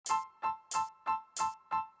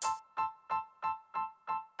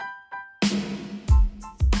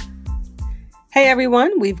Hey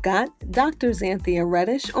everyone, we've got Dr. Xanthia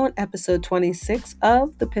Reddish on episode 26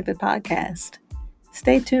 of the Pivot Podcast.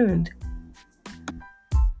 Stay tuned.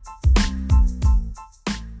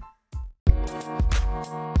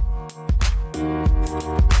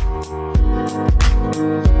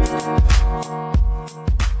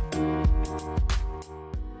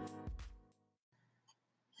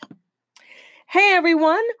 Hey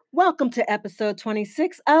everyone, welcome to episode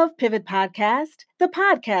 26 of Pivot Podcast, the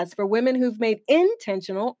podcast for women who've made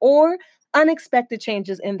intentional or unexpected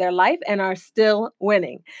changes in their life and are still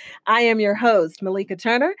winning. I am your host, Malika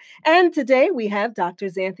Turner, and today we have Dr.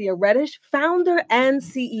 Xanthia Reddish, founder and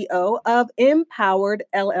CEO of Empowered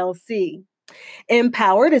LLC.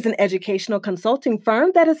 Empowered is an educational consulting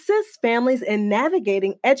firm that assists families in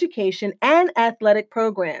navigating education and athletic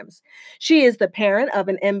programs. She is the parent of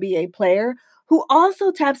an NBA player who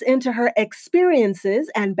also taps into her experiences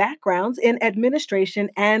and backgrounds in administration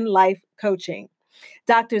and life coaching.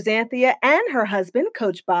 Dr. Xanthia and her husband,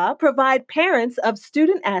 Coach Bob, provide parents of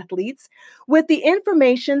student athletes with the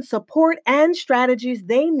information, support, and strategies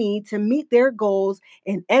they need to meet their goals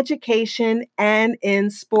in education and in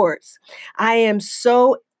sports. I am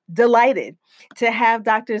so delighted to have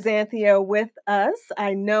Dr. Xanthia with us.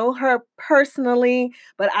 I know her personally,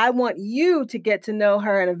 but I want you to get to know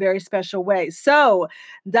her in a very special way. So,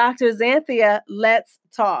 Dr. Xanthia, let's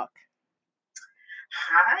talk.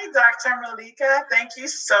 Hi, Dr. Malika. Thank you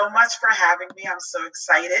so much for having me. I'm so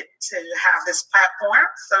excited to have this platform.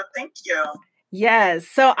 So thank you. Yes.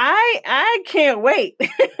 So I can't wait. We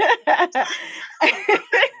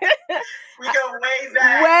go way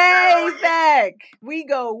back. Way back. We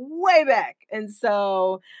go way back. And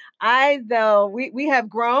so we have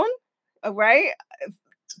grown, right?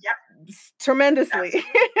 Yep. Tremendously.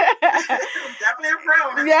 Definitely have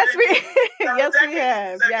grown. Yes, we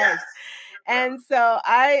have. So yes. And so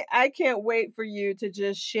I can't wait for you to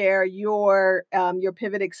just share your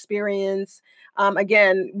pivot experience.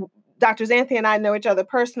 Again, Dr. Xanthia and I know each other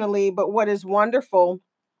personally, but what is wonderful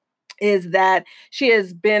is that she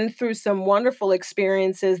has been through some wonderful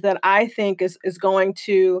experiences that I think is going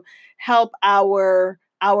to help our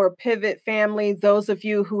pivot family, those of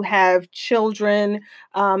you who have children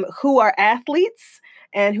who are athletes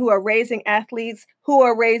and who are raising athletes, who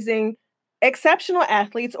are raising exceptional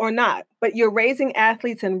athletes or not, but you're raising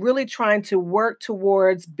athletes and really trying to work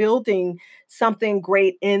towards building something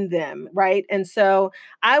great in them, right? And so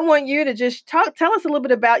I want you to just tell us a little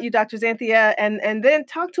bit about you, Dr. Xanthia, and then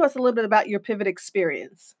talk to us a little bit about your pivot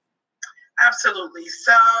experience. Absolutely.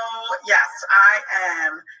 So, yes, I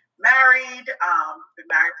am married, been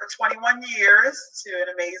married for 21 years to an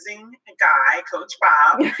amazing guy, Coach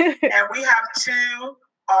Bob, and we have two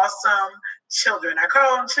awesome children. I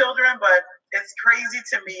call them children, but it's crazy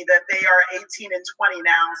to me that they are 18 and 20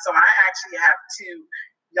 now. So I actually have two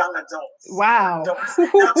young adults. Wow.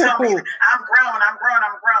 They'll tell me, I'm grown.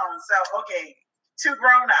 So, okay, two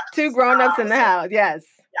grown-ups. Two grown-ups in the house, yes.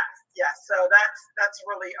 Yes. So that's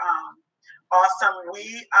really awesome.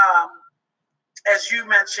 We, as you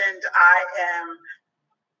mentioned, I am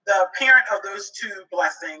the parent of those two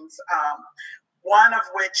blessings. One of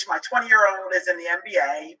which, my 20-year-old is in the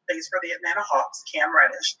NBA, plays for the Atlanta Hawks, Cam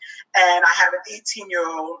Reddish. And I have an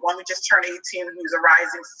 18-year-old, one who just turned 18, who's a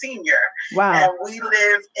rising senior. Wow. And we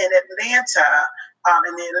live in Atlanta,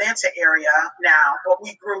 in the Atlanta area now, but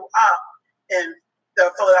we grew up in the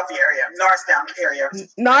Philadelphia area, Norristown area.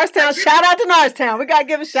 Norristown, shout out to Norristown. We got to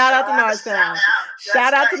give a shout out to Norristown.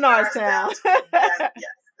 Shout out to Norristown.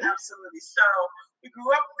 Yes, absolutely. So we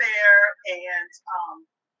grew up there, and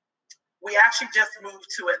we actually just moved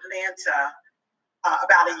to Atlanta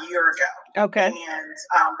about a year ago. Okay. And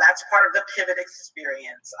that's part of the pivot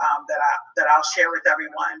experience that I'll share with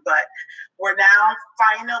everyone. But we're now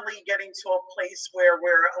finally getting to a place where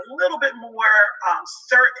we're a little bit more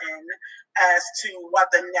certain as to what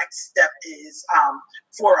the next step is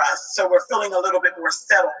for us. So we're feeling a little bit more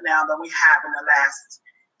settled now than we have in the last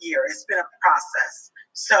year. It's been a process.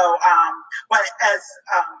 So, but as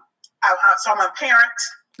so I'm a parent.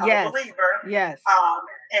 I'm a believer. Yes.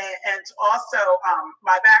 And also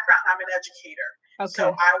my background, I'm an educator. Okay.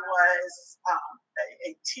 So I was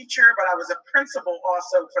a teacher, but I was a principal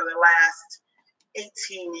also for the last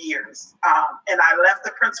 18 years. And I left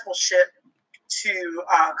the principalship to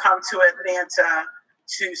come to Atlanta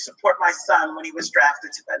to support my son when he was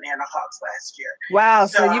drafted to the Atlanta Hawks last year. Wow.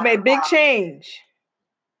 So you made big change.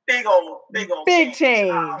 Big old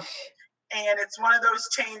change. And it's one of those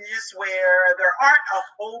changes where there aren't a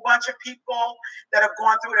whole bunch of people that have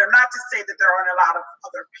gone through it. And not to say that there aren't a lot of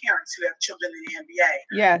other parents who have children in the NBA.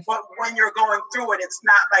 Yes. But when you're going through it, it's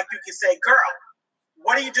not like you can say, girl,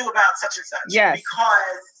 what do you do about such and such? Yes.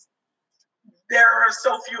 Because there are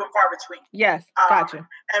so few and far between. Yes, gotcha.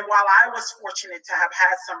 And while I was fortunate to have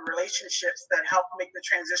had some relationships that helped make the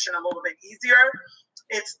transition a little bit easier,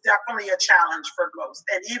 it's definitely a challenge for most.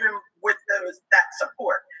 And even with that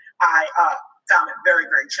support, I found it very,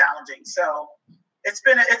 very challenging. So it's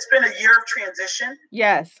been a year of transition.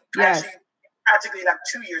 Yes, yes. Actually, practically like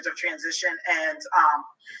 2 years of transition. And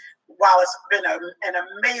while it's been an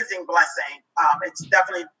amazing blessing, it's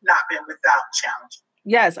definitely not been without challenge.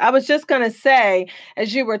 Yes, I was just going to say,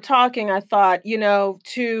 as you were talking, I thought,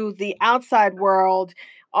 to the outside world,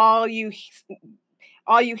 all you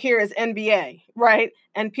hear is NBA, right?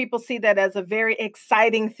 And people see that as a very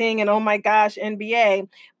exciting thing, and oh my gosh, NBA.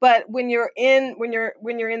 But when you're in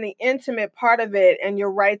the intimate part of it, and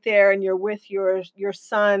you're right there, and you're with your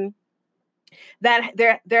son, that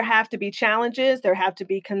there have to be challenges, there have to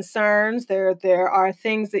be concerns, there are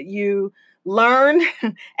things that you learn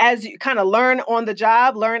as you kind of learn on the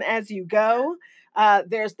job, learn as you go.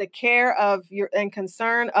 There's the care of and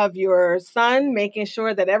concern of your son, making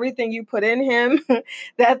sure that everything you put in him,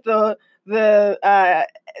 that the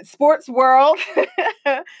sports world,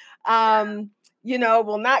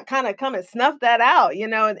 will not kind of come and snuff that out,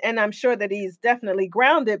 and I'm sure that he's definitely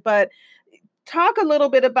grounded. But talk a little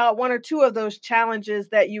bit about one or two of those challenges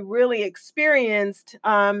that you really experienced,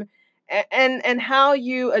 and how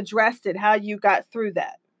you addressed it, how you got through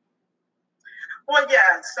that. Well,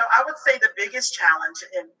 yeah. So I would say the biggest challenge,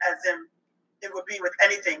 as in it would be with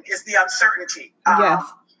anything, is the uncertainty. Yes.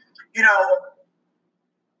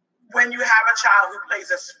 When you have a child who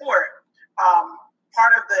plays a sport,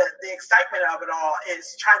 part of the excitement of it all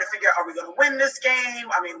is trying to figure out, are we going to win this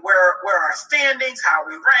game? I mean, where are our standings? How are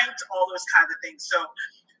we ranked? All those kinds of things. So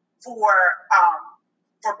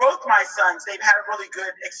for both my sons, they've had a really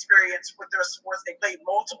good experience with their sports. They played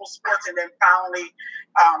multiple sports and then finally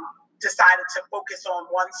decided to focus on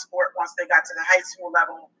one sport once they got to the high school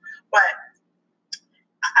level. But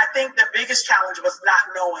I think the biggest challenge was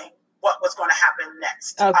not knowing what was going to happen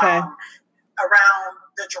next. Okay. Around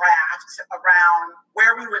the draft, around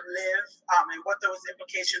where we would live, and what those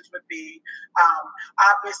implications would be.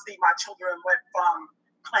 Obviously, my children went from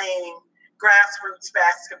playing grassroots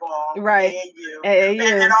basketball, right, AAU.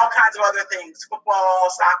 And all kinds of other things, football,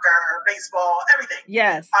 soccer, baseball, everything.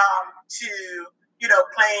 Yes. To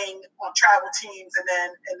playing on travel teams, and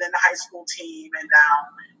then the high school team, and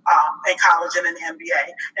now in college and in the NBA.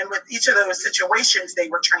 And with each of those situations, they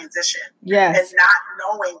were transitioned. Yes. And not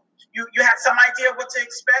knowing, you had some idea what to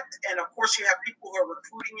expect, and of course you have people who are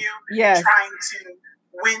recruiting you, yes, trying to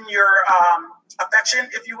win your affection,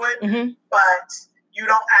 if you would. Mm-hmm. But you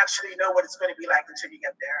don't actually know what it's going to be like until you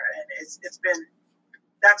get there, and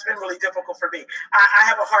that's been really difficult for me. I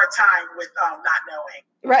have a hard time with not knowing.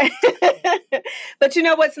 Right. But you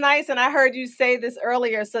know what's nice, and I heard you say this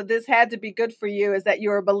earlier, so this had to be good for you, is that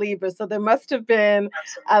you're a believer. So there must have been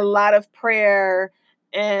a lot of prayer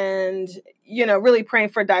and, really praying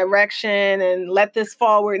for direction and let this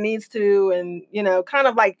fall where it needs to. And, kind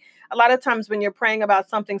of like a lot of times when you're praying about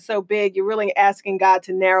something so big, you're really asking God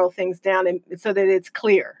to narrow things down and so that it's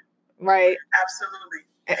clear. Right. Absolutely.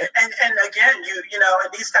 And again, you know,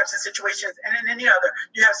 in these types of situations and in any other,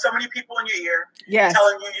 you have so many people in your ear, yes,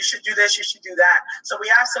 telling you should do this, you should do that. So we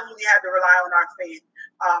absolutely had to rely on our faith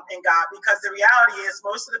in God, because the reality is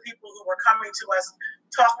most of the people who were coming to us,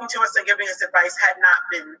 talking to us and giving us advice had not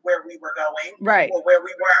been where we were going, right, or where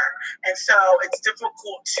we were. And so it's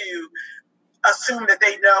difficult to assume that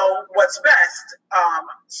they know what's best.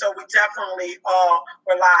 So we definitely all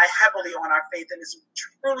rely heavily on our faith, and it's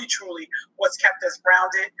truly, truly what's kept us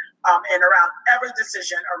grounded and around every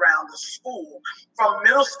decision around the school, from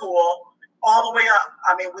middle school all the way up.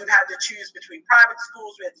 I mean, we've had to choose between private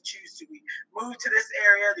schools. We had to choose, do we move to this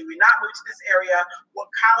area? Do we not move to this area? What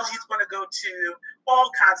college he's going to go to? All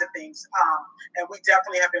kinds of things. And we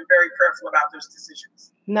definitely have been very prayerful about those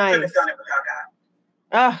decisions. Nice. Couldn't have done it without God.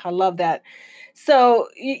 Oh, I love that. So,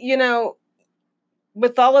 you know,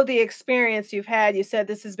 with all of the experience you've had, you said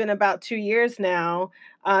this has been about 2 years now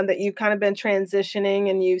that you've kind of been transitioning,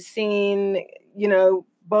 and you've seen, you know,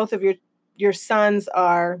 both of your sons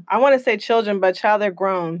are, I want to say children, but child, they're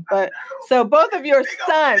grown. But so both of your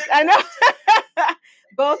sons, I know,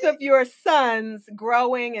 both of your sons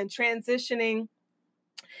growing and transitioning.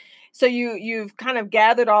 So you've kind of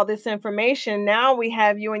gathered all this information. Now we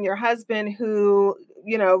have you and your husband who,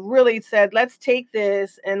 you know, really said, let's take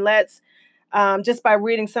this and let's, just by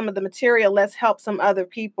reading some of the material, let's help some other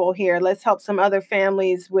people here. Let's help some other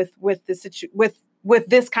families with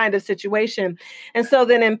this kind of situation. And so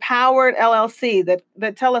then Empowered LLC,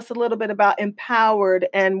 that tell us a little bit about Empowered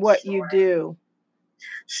and what you do.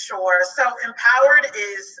 Sure. So Empowered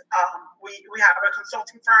is, we have a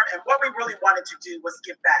consulting firm, and what we really wanted to do was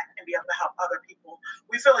give back and be able to help other people.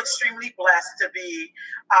 We feel extremely blessed to be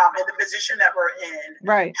in the position that we're in,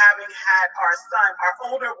 right? Having had our son, our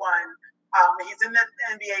older one, he's in the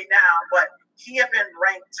NBA now, but he had been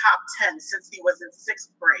ranked top 10 since he was in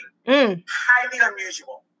 6th grade. Highly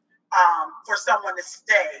unusual for someone to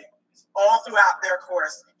stay all throughout their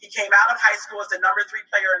course. He came out of high school as the number 3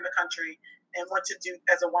 player in the country and went to Duke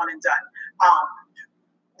as a one and done.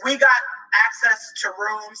 We got access to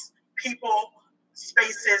rooms, people,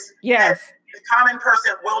 spaces that the common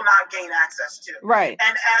person will not gain access to. Right.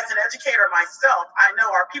 And as an educator myself, I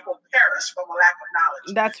know our people perish from a lack of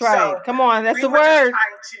knowledge. That's right. So come on, that's the word. Just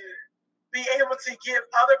trying to be able to give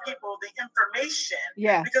other people the information.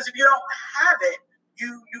 Yeah. Because if you don't have it,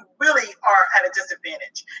 you really are at a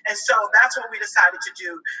disadvantage. And so that's what we decided to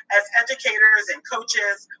do as educators and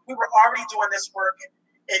coaches. We were already doing this work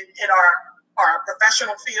in our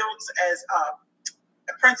professional fields as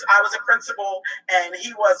I was a principal and he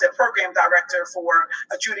was a program director for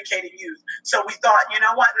Adjudicated Youth. So we thought, you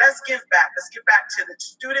know what, let's give back. Let's give back to the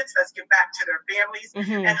students. Let's give back to their families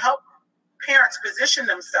and help parents position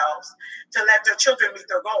themselves to let their children meet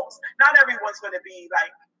their goals. Not everyone's going to be like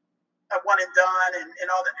a one and done and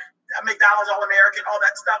all that, McDonald's All-American, all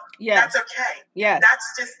that stuff. Yes. That's okay. Yes. That's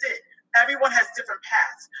just it. Everyone has different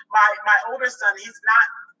paths. My older son, he's not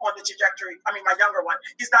on the trajectory. I mean, my younger one,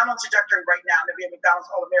 he's not on trajectory right now to be a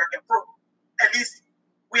McDonald's All-American. At least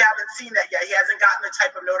we haven't seen that yet. He hasn't gotten the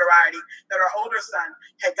type of notoriety that our older son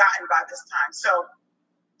had gotten by this time. So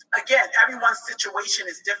again, everyone's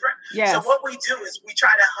situation is different. Yes. So what we do is we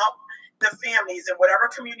try to help the families in whatever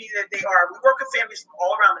community that they are. We work with families from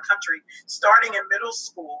all around the country, starting in middle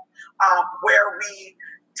school, where we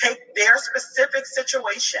take their specific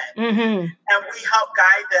situation and we help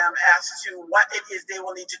guide them as to what it is they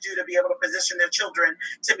will need to do to be able to position their children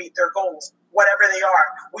to meet their goals, whatever they are.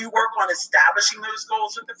 We work on establishing those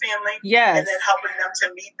goals with the family and then helping them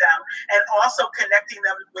to meet them and also connecting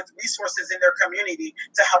them with resources in their community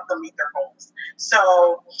to help them meet their goals.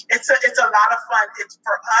 So it's a lot of fun. It's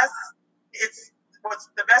for us, what's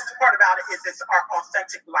the best part about it is it's our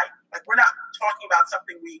authentic life. Like we're not talking about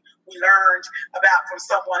something we learned about from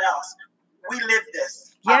someone else. We live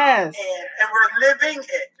this. Yes. And we're living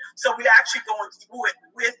it. So we're actually going through it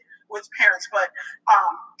with parents. But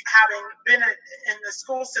having been in the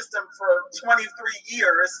school system for 23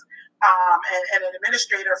 years and an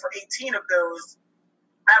administrator for 18 of those,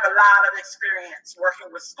 I have a lot of experience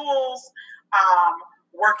working with schools,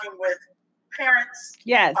 working with parents.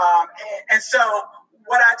 Yes. And so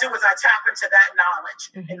what I do is I tap into that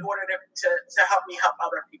knowledge in order to help me help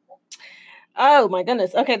other people. Oh my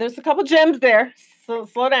goodness. Okay, there's a couple gems there. So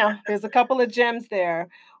slow down. There's a couple of gems there.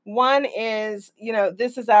 One is,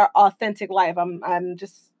 this is our authentic life. I'm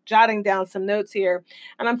just jotting down some notes here.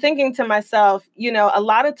 And I'm thinking to myself, a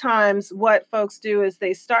lot of times what folks do is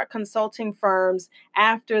they start consulting firms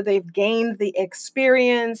after they've gained the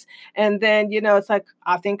experience. And then, it's like,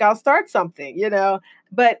 I think I'll start something,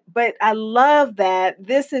 But I love that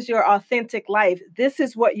this is your authentic life. This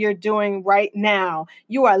is what you're doing right now.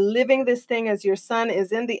 You are living this thing as your son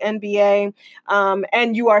is in the NBA,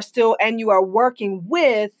 and you are working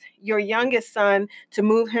with your youngest son to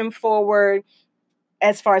move him forward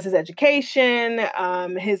as far as his education,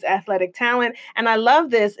 his athletic talent. And I love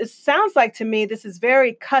this. It sounds like to me, this is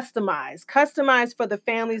very customized for the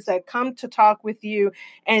families that come to talk with you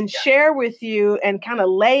and share with you and kind of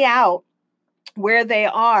lay out where they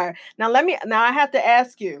are. Now I have to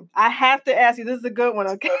ask you, this is a good one.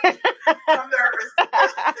 Okay. I'm nervous.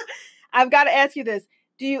 I've got to ask you this.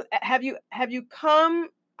 Have you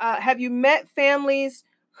met families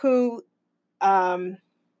who,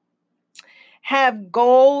 have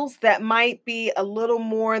goals that might be a little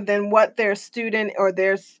more than what their student or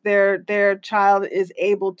their child is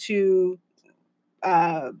able to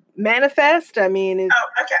manifest? I mean,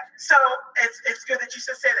 okay. So it's good that you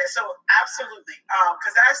said that. So absolutely,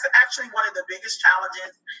 because that's actually one of the biggest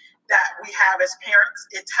challenges that we have as parents.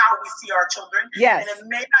 It's how we see our children. Yes. And it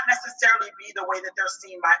may not necessarily be the way that they're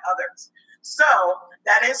seen by others. So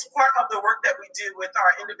that is part of the work that we do with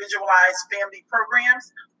our individualized family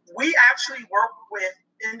programs. We actually work with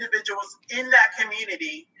individuals in that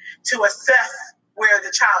community to assess where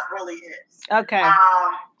the child really is. Okay.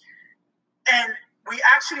 And we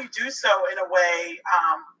actually do so in a way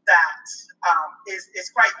that is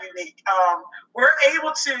quite unique. We're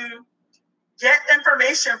able to get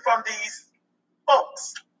information from these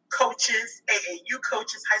folks, coaches, AAU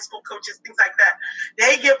coaches, high school coaches, things like that.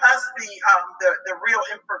 They give us the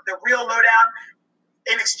real lowdown.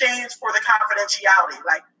 in exchange for the confidentiality.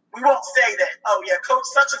 Like, we won't say that, oh yeah, Coach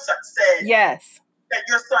such and such said yes that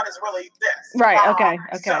your son is really this. right okay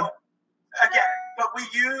So again, but we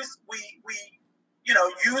use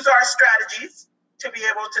our strategies to be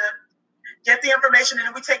able to get the information, and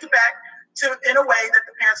then we take it back in a way that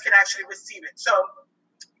the parents can actually receive it. So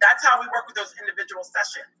that's how we work with those individual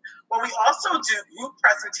sessions. But we also do group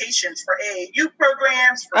presentations for AAU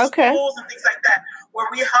programs, for schools and things like that, where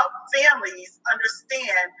we help families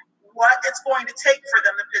understand what it's going to take for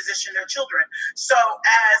them to position their children. So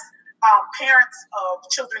as parents of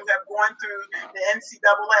children who have gone through the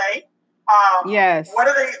NCAA, what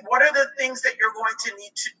are the things that you're going to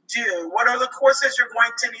need to do? What are the courses you're going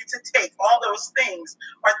to need to take? All those things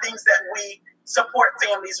are things that we support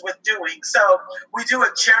families with doing. So we do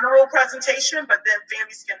a general presentation, but then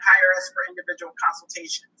families can hire us for individual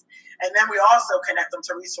consultations. And then we also connect them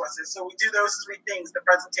to resources. So we do those three things: the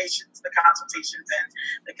presentations, the consultations, and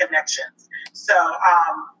the connections. So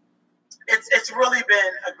it's really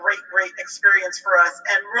been a great experience for us.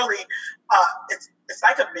 And really, it's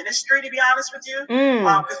like a ministry, to be honest with you,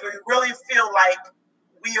 because we really feel like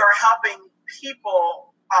we are helping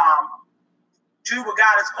people do what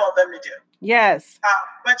God has called them to do. Yes.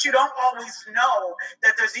 But you don't always know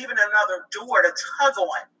that there's even another door to tug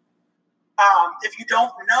on. If you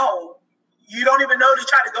don't know, you don't even know to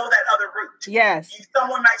try to go that other route. Yes.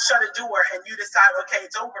 Someone might shut a door and you decide, okay,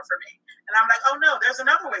 it's over for me. And I'm like, oh no, there's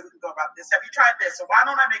another way we can go about this. Have you tried this? So why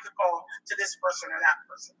don't I make a call to this person or that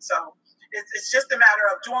person? So it's just a matter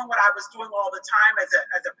of doing what I was doing all the time as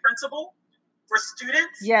a principal for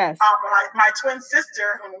students. Yes. My twin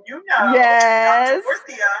sister, whom you know, yes.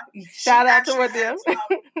 Dorothea. Shout out to Dorothea. Yes.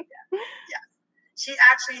 She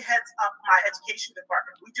actually heads up my education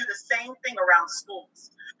department. We do the same thing around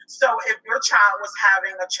schools. So if your child was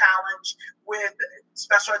having a challenge with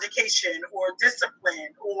special education or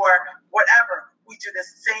discipline or whatever, we do the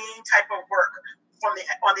same type of work on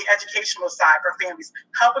the educational side for families,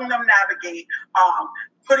 helping them navigate,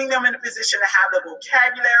 putting them in a position to have the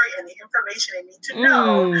vocabulary and the information they need to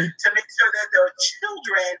know to make sure that their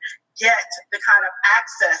children get the kind of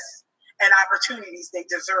access and opportunities they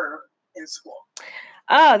deserve in school.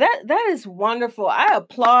 Oh, that is wonderful. I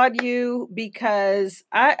applaud you because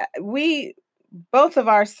we both of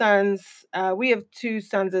our sons, we have two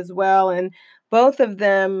sons as well, and both of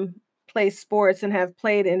them play sports and have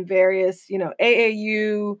played in various,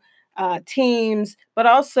 AAU teams, but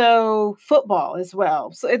also football as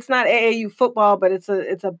well. So it's not AAU football, but it's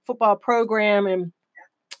a football program, and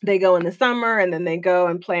they go in the summer and then they go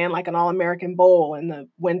and play in like an All-American Bowl in the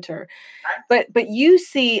winter. But you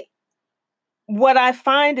see, what I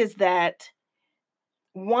find is that,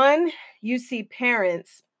 one, you see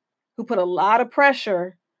parents who put a lot of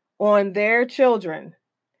pressure on their children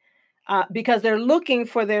because they're looking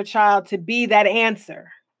for their child to be that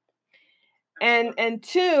answer. And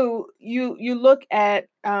two, you look at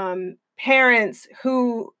parents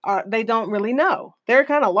who they don't really know. They're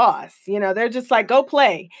kind of lost. They're just like, go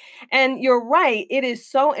play. And you're right. It is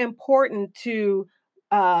so important to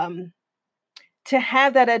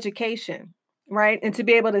have that education, right? And to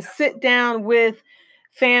be able to sit down with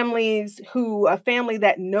a family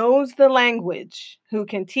that knows the language, who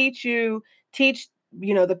can teach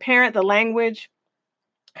the parent the language,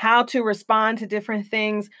 how to respond to different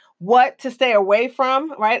things, what to stay away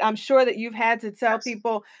from, right? I'm sure that you've had to tell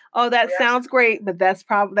people, oh, that sounds great, but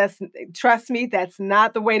trust me, that's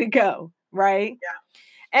not the way to go, right?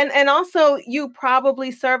 Yeah. And also you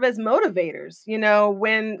probably serve as motivators,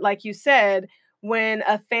 when, like you said, when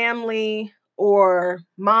a family or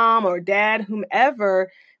mom or dad,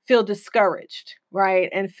 whomever, feel discouraged, right?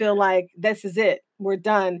 And feel like this is it, we're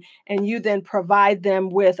done. And you then provide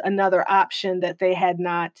them with another option that they had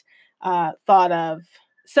not thought of.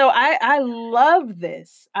 So I love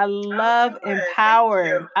this. I love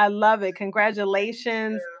Empowered. I love it.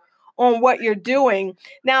 Congratulations on what you're doing.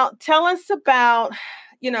 Now, tell us about,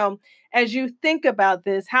 as you think about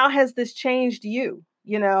this, how has this changed you?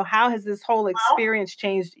 How has this whole experience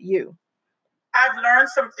changed you? I've learned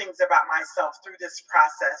some things about myself through this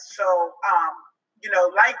process. So,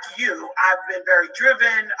 like you, I've been very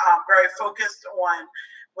driven, very focused on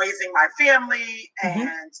raising my family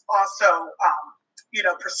and also,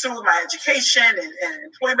 pursuing my education and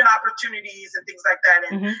employment opportunities and things like that.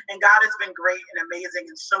 And God has been great and amazing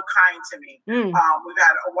and so kind to me. We've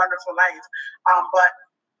had a wonderful life. But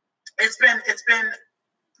it's been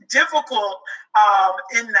difficult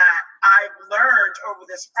in that I've learned over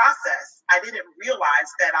this process. I didn't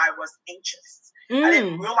realize that I was anxious. I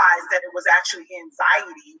didn't realize that it was actually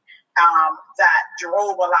anxiety that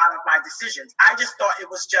drove a lot of my decisions. I just thought it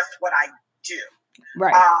was just what I do.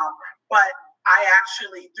 Right. But I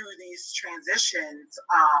actually, through these transitions,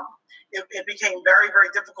 it became very, very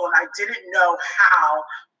difficult. And I didn't know how,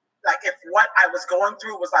 like, if what I was going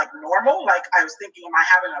through was like normal. Like, I was thinking, am I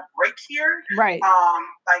having a break here? Right.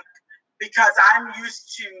 Like, because I'm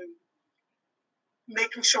used to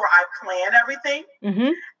making sure I plan everything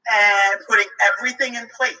and putting everything in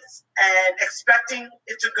place and expecting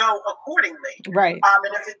it to go accordingly. Right.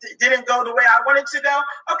 And if it didn't go the way I wanted to go,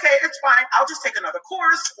 okay, it's fine. I'll just take another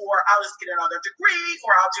course, or I'll just get another degree,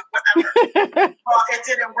 or I'll do whatever. Well, it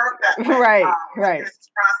didn't work that way. Right. This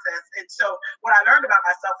process. And so what I learned about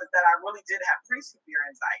myself is that I really did have pretty severe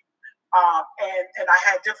anxiety. And I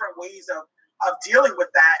had different ways of dealing with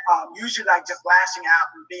that, usually like just lashing out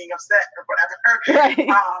and being upset or whatever. Right.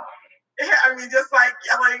 I mean, just like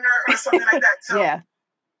yelling or something like that. So, yeah.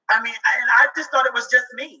 I mean, and I just thought it was just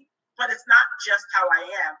me, but it's not just how I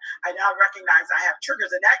am. I now recognize I have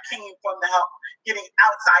triggers, and that came from the help getting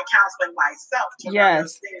outside counseling myself to learn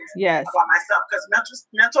those things about myself, because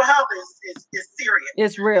mental health is serious.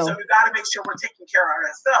 It's real. So we've got to make sure we're taking care of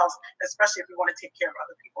ourselves, especially if we want to take care of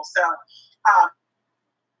other people. So,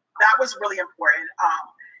 that was really important.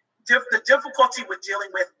 The difficulty with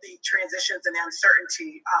dealing with the transitions and the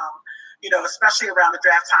uncertainty, especially around the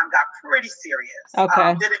draft time, got pretty serious.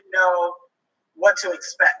 Okay. Didn't know what to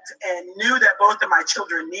expect, and knew that both of my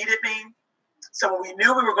children needed me. So when we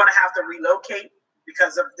knew we were going to have to relocate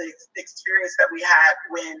because of the experience that we had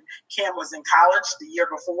when Cam was in college the year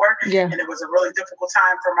before, and it was a really difficult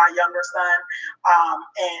time for my younger son,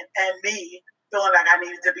 and me, feeling like I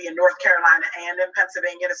needed to be in North Carolina and in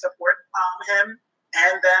Pennsylvania to support him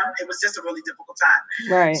and them. It was just a really difficult time.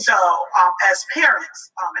 Right. So as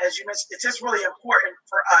parents, as you mentioned, it's just really important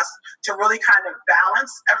for us to really kind of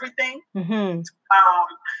balance everything. And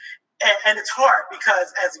it's hard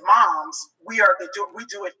because as moms, we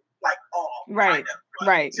do it like all. Right. Kind of,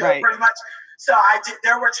 right. So pretty much. So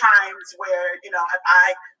there were times where, if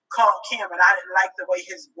I called Cam and I didn't like the way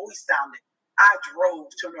his voice sounded, I drove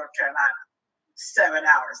to North Carolina 7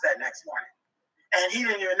 hours that next morning. And he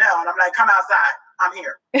didn't even know. And I'm like, come outside. I'm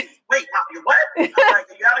here. Wait, Mom, you what? I'm like,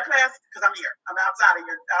 you out of class? Because I'm here. I'm outside of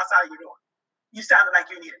your door. You sounded like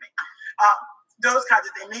you needed me. Those kinds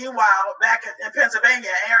of things. Meanwhile, back in Pennsylvania,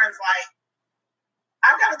 Aaron's like,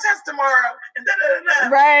 I've got a test tomorrow. And da-da-da-da.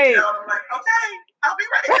 Right. And I'm like, okay, I'll be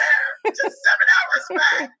right there. Just 7 hours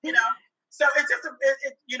back, So it's just,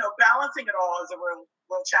 balancing it all is a real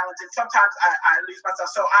challenge. And sometimes I lose myself.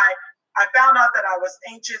 So I found out that I was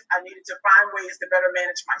anxious. I needed to find ways to better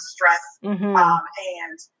manage my stress.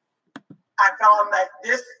 And I found that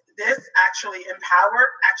this actually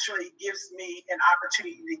gives me an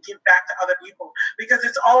opportunity to give back to other people, because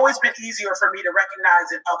it's always been easier for me to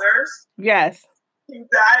recognize in others. Yes.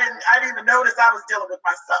 I didn't even notice I was dealing with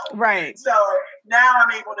myself. Right. So now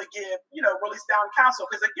I'm able to give, really sound counsel,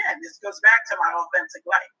 because again, this goes back to my authentic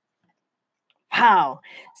life. Wow.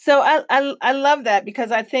 So I love that,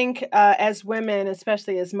 because I think as women,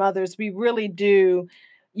 especially as mothers, we really do.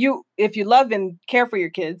 If you love and care for your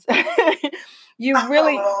kids, you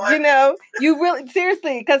really,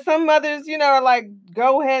 seriously, because some mothers, are like,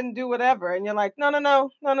 go ahead and do whatever. And you're like, no.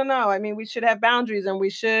 I mean, we should have boundaries, and we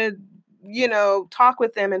should, talk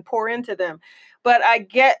with them and pour into them. But I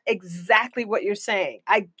get exactly what you're saying.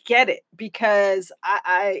 I get it, because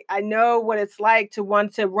I know what it's like to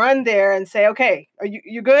want to run there and say, okay, are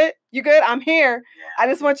you good? You good? I'm here. I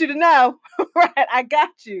just want you to know, right? I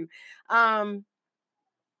got you.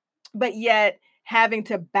 But yet having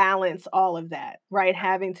to balance all of that, right?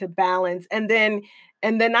 Having to balance, and then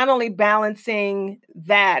not only balancing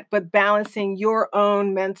that, but balancing your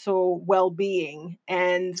own mental well-being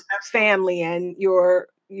and family and your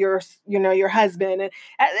husband. And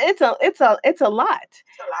it's a lot.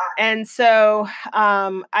 And so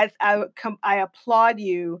I applaud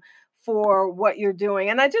you for what you're doing.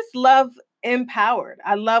 And I just love Empowered.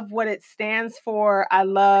 I love what it stands for. I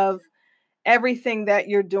love everything that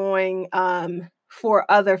you're doing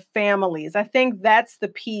for other families. I think that's the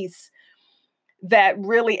piece that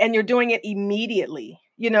really, and you're doing it immediately.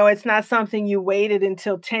 It's not something you waited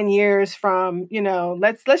until 10 years from,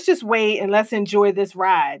 let's just wait and let's enjoy this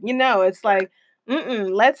ride. It's like,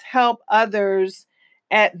 let's help others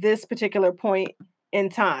at this particular point in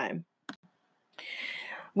time.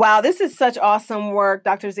 Wow, this is such awesome work,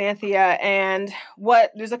 Dr. Xanthia. And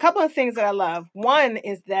there's a couple of things that I love. One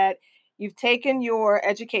is that you've taken your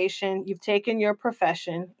education, you've taken your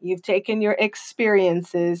profession, you've taken your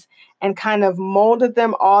experiences and kind of molded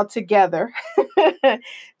them all together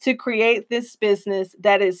to create this business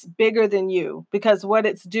that is bigger than you. Because what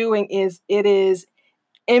it's doing is it is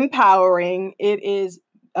empowering, it is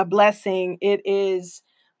a blessing. It is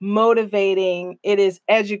motivating. It is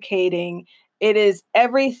educating. It is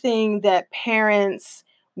everything that parents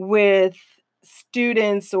with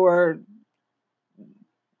students or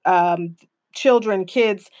children,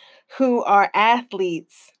 kids who are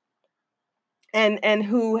athletes and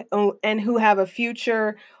who have a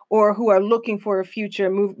future or who are looking for a future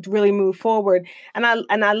move forward. And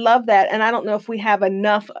I love that. And I don't know if we have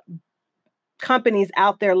enough companies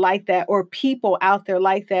out there like that or people out there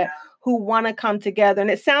like that who want to come together. And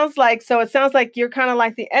it sounds like you're kind of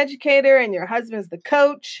like the educator and your husband's the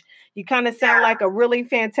coach. You kind of sound like a really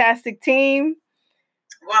fantastic team.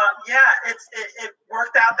 Well, yeah, it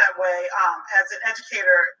worked out that way. As an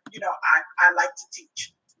educator, I like to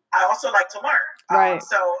teach. I also like to learn. Right.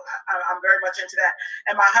 So I'm very much into that.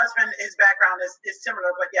 And my husband, his background is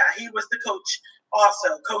similar, but yeah, he was the coach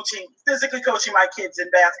also, physically coaching my kids in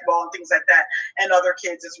basketball and things like that, and other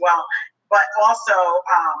kids as well. But also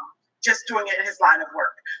just doing it in his line of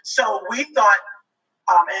work. So we thought,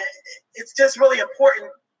 and it's just really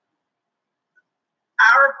important,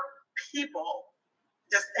 our people,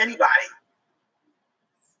 just anybody,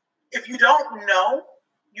 if you don't know,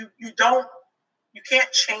 you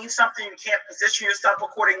can't change something. You can't position yourself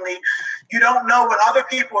accordingly. You don't know what other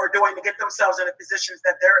people are doing to get themselves in the positions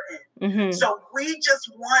that they're in. Mm-hmm. So we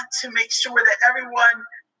just want to make sure that everyone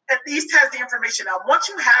at least has the information. Now, once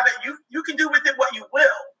you have it, you can do with it what you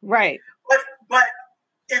will. Right. But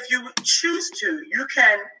if you choose to, you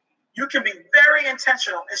can be very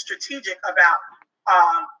intentional and strategic about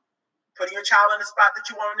putting your child in the spot that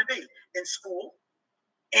you want them to be in school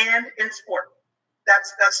and in sport.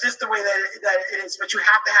 That's just the way that it is, but you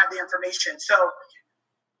have to have the information. So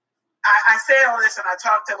I say all this, and I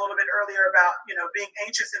talked a little bit earlier about, being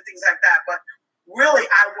anxious and things like that, but really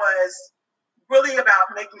I was really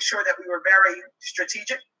about making sure that we were very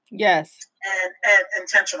strategic. Yes. And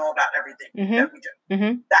intentional about everything that we do.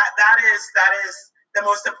 Mm-hmm. That is the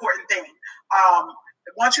most important thing.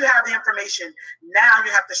 Once you have the information, now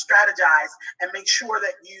you have to strategize and make sure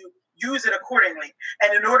that you use it accordingly.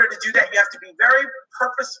 And in order to do that, you have to be very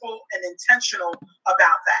purposeful and intentional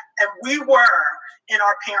about that. And we were, in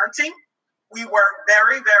our parenting, we were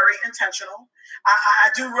very, very intentional. I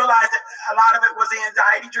do realize that a lot of it was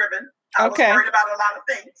anxiety driven. I was worried about a lot of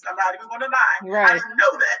things. I'm not even going to lie. Right. I didn't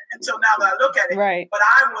know that until now that I look at it. Right. But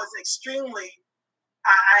I was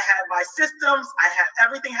I had my systems.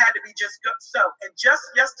 Everything had to be just good. So, and just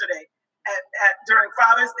yesterday during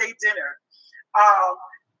Father's Day dinner,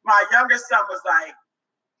 my youngest son was like,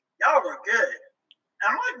 "Y'all were good." And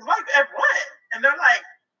I'm like at what? And they're like,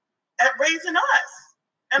 "At raising us."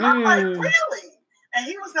 And I'm like, "Really?" And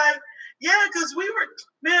he was like, "Yeah, because we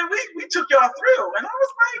took y'all through." And I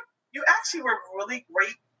was like, "You actually were really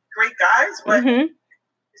great guys, but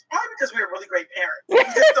it's probably because we were really great parents." We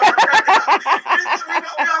just started cracking up.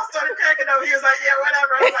 We all started cracking up. He was like, "Yeah,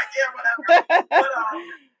 whatever." I was like, "Yeah, whatever."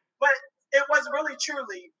 But it was really,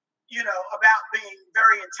 truly, about being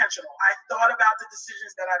very intentional. I thought about the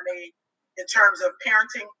decisions that I made in terms of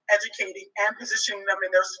parenting, educating, and positioning them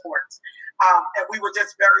in their sports. And we were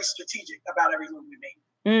just very strategic about every move we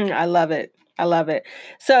made. I love it. I love it.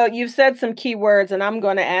 So you've said some key words, and I'm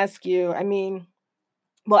going to ask you,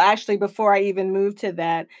 actually, before I even move to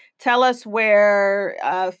that, tell us where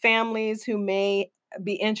families who may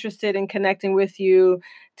be interested in connecting with you,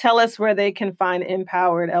 tell us where they can find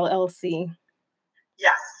Empowered LLC.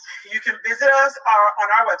 Yes, you can visit us on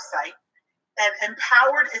our website. And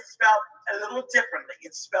Empowered is spelled a little differently.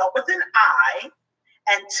 It's spelled with an I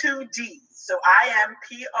and 2 D's. So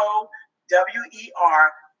IMPOWEREDD.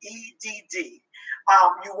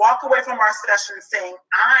 You walk away from our session saying,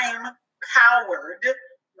 "I'm powered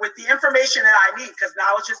with the information that I need," because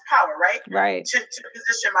knowledge is power, right? Right. To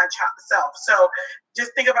position myself. So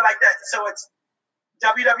just think of it like that. So it's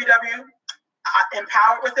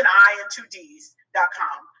www.empowered with an I and 2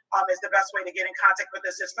 D's.com. Is the best way to get in contact with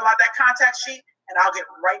us. Just fill out that contact sheet and I'll get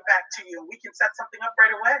right back to you. We can set something up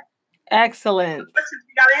right away. Excellent.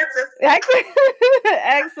 You got answers.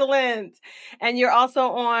 Excellent. And you're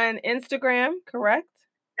also on Instagram, correct?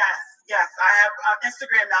 Yes. I have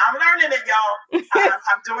Instagram now. I'm learning it, y'all.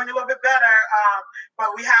 I'm doing a little bit better.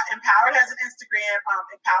 But we have Empowered has an Instagram,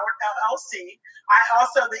 Empowered LLC.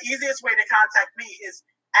 The easiest way to contact me is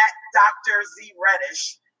at Dr. Z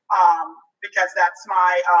Reddish. Because that's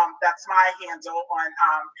my handle on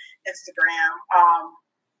Instagram.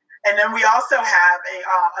 And then we also have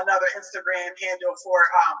another Instagram handle for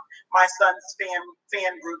my son's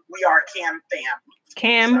fan group. We are Cam Fam.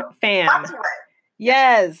 Cam Fam.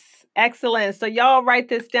 Yes. Excellent. So y'all write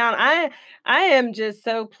this down. I am just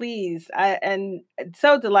so pleased and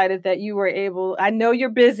so delighted that you were able. I know you're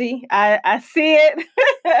busy. I see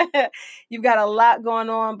it. You've got a lot going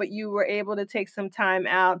on, but you were able to take some time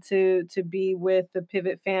out to be with the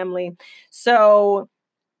Pivot family. So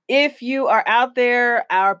if you are out there,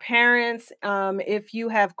 our parents, if you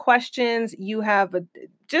have questions,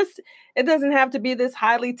 it doesn't have to be this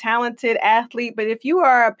highly talented athlete, but if you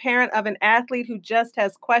are a parent of an athlete who just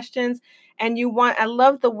has questions and I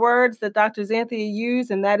love the words that Dr. Xanthia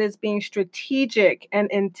used, and that is being strategic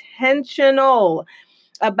and intentional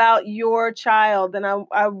about your child. And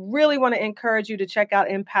I really want to encourage you to check out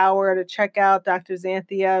Empower, to check out Dr.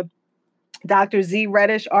 Xanthia, Dr. Z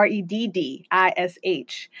Reddish,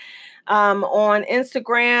 Reddish. On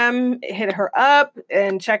Instagram, hit her up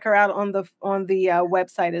and check her out on the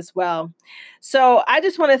website as well. So I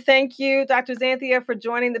just want to thank you, Dr. Xanthia, for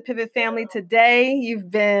joining the Pivot family today. You've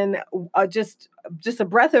been just a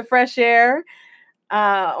breath of fresh air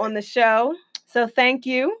on the show. So thank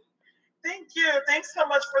you. Thank you. Thanks so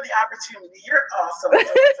much for the opportunity. You're awesome.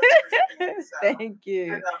 Thank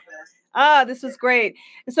you. I love this. This was great.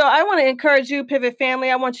 So I want to encourage you, Pivot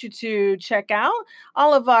family. I want you to check out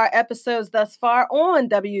all of our episodes thus far on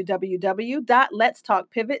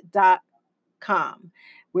www.letstalkpivot.com,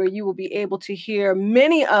 where you will be able to hear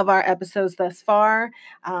many of our episodes thus far.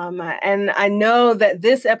 And I know that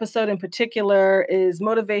this episode in particular is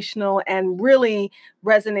motivational and really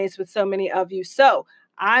resonates with so many of you. So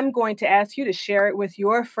I'm going to ask you to share it with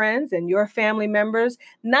your friends and your family members,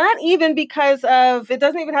 not even because it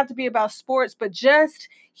doesn't even have to be about sports, but just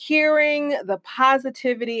hearing the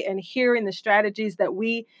positivity and hearing the strategies that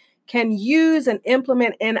we can use and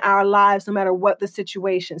implement in our lives, no matter what the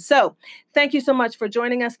situation. So thank you so much for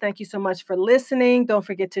joining us. Thank you so much for listening. Don't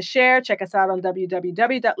forget to share. Check us out on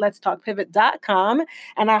www.letstalkpivot.com.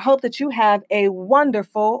 And I hope that you have a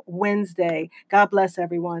wonderful Wednesday. God bless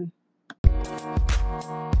everyone.